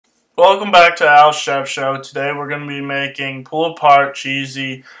Welcome back to Al's Chef Show. Today we're going to be making pull-apart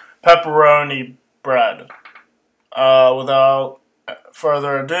cheesy pepperoni bread. Without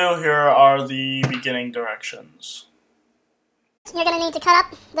further ado, here are the beginning directions. You're going to need to cut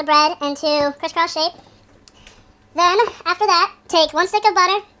up the bread into crisscross shape. Then, after that, take 1 stick of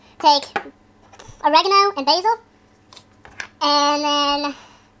butter, take oregano and basil, and then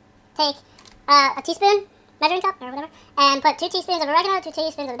take a teaspoon, measuring cup, or whatever, and put 2 teaspoons of oregano, 2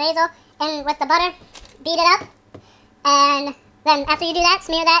 teaspoons of basil, and with the butter, beat it up, and then after you do that,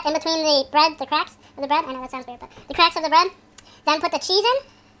 smear that in between the bread, the cracks of the bread. I know that sounds weird, but the cracks of the bread. Then put the cheese in,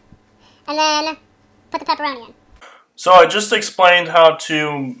 and then put the pepperoni in. So I just explained how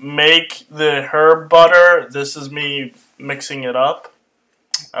to make the herb butter. This is me mixing it up.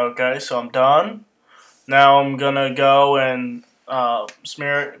 Okay, so I'm done. Now I'm gonna go and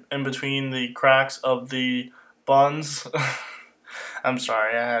smear it in between the cracks of the buns. I'm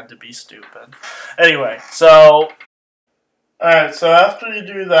sorry, I had to be stupid. Anyway, so alright, so after you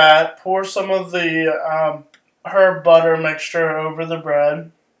do that, pour some of the herb butter mixture over the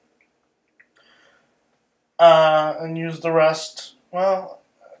bread. And use the rest, well,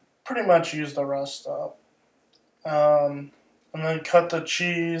 pretty much use the rest up. And then cut the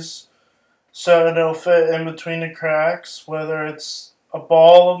cheese so it'll fit in between the cracks, whether it's a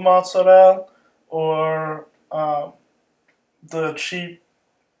ball of mozzarella or the cheap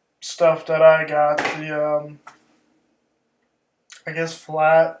stuff that I got, the I guess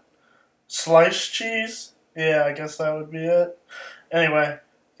flat sliced cheese. Yeah, I guess that would be it. Anyway,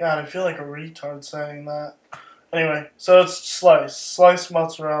 God, I feel like a retard saying that. Anyway, so it's sliced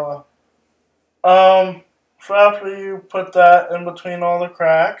mozzarella. So after you put that in between all the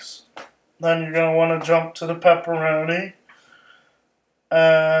cracks, then you're gonna want to jump to the pepperoni.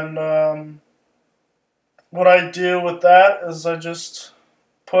 And what I do with that is I just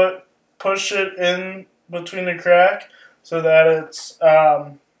push it in between the crack so that it's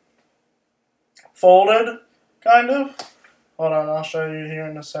folded, kind of. Hold on, I'll show you here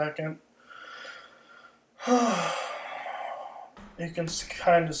in a second. You can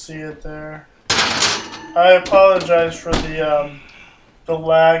kind of see it there. I apologize for the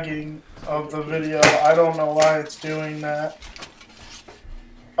lagging of the video. I don't know why it's doing that.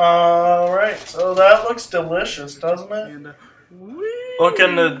 Alright, so that looks delicious, doesn't it? Look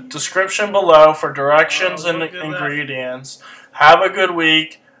in the description below for directions and ingredients. Have a good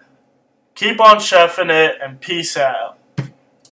week. Keep on chefing it, and peace out.